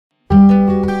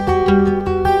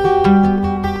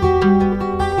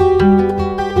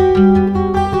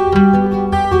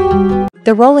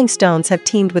The Rolling Stones have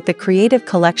teamed with the creative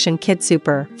collection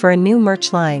KidSuper for a new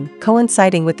merch line,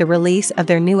 coinciding with the release of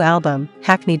their new album,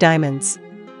 Hackney Diamonds.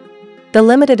 The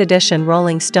limited edition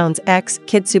Rolling Stones X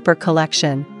KidSuper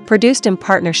collection, produced in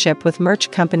partnership with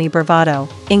merch company Bravado,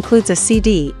 includes a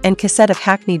CD and cassette of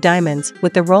Hackney Diamonds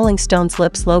with the Rolling Stones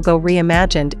Lips logo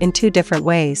reimagined in 2 different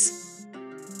ways.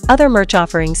 Other merch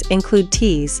offerings include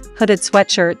tees, hooded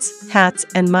sweatshirts, hats,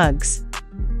 and mugs.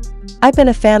 I've been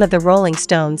a fan of the Rolling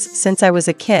Stones since I was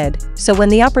a kid, so when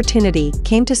the opportunity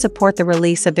came to support the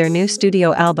release of their new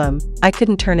studio album, I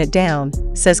couldn't turn it down,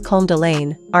 says Colm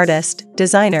Delane, artist,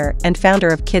 designer, and founder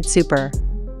of KidSuper.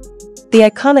 The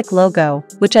iconic logo,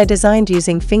 which I designed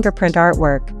using fingerprint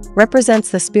artwork, represents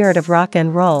the spirit of rock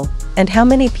and roll, and how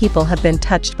many people have been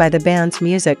touched by the band's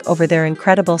music over their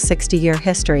incredible 60-year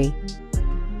history.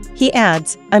 He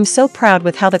adds, "I'm so proud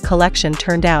with how the collection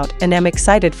turned out and am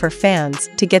excited for fans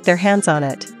to get their hands on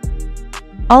it."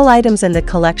 All items in the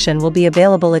collection will be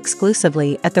available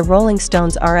exclusively at the Rolling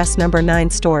Stones RS No.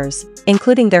 9 stores,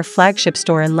 including their flagship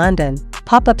store in London,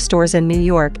 pop-up stores in New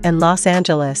York and Los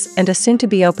Angeles, and a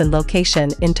soon-to-be-open location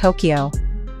in Tokyo.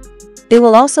 They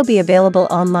will also be available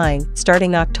online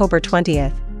starting October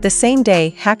 20th, the same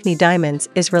day Hackney Diamonds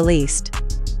is released.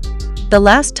 The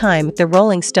last time the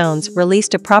Rolling Stones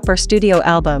released a proper studio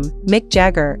album, Mick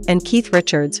Jagger and Keith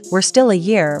Richards were still a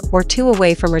year or 2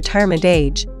 away from retirement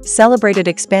age, celebrated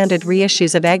expanded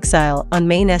reissues of Exile on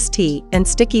Main ST, and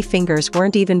Sticky Fingers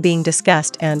weren't even being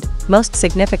discussed, and, most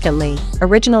significantly,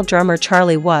 original drummer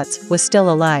Charlie Watts was still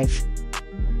alive.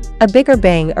 A bigger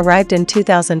bang arrived in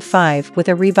 2005 with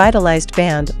a revitalized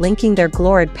band linking their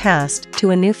gloried past to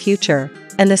a new future,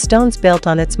 and the Stones built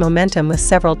on its momentum with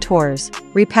several tours,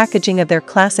 repackaging of their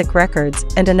classic records,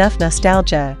 and enough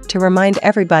nostalgia to remind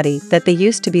everybody that they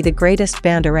used to be the greatest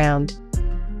band around.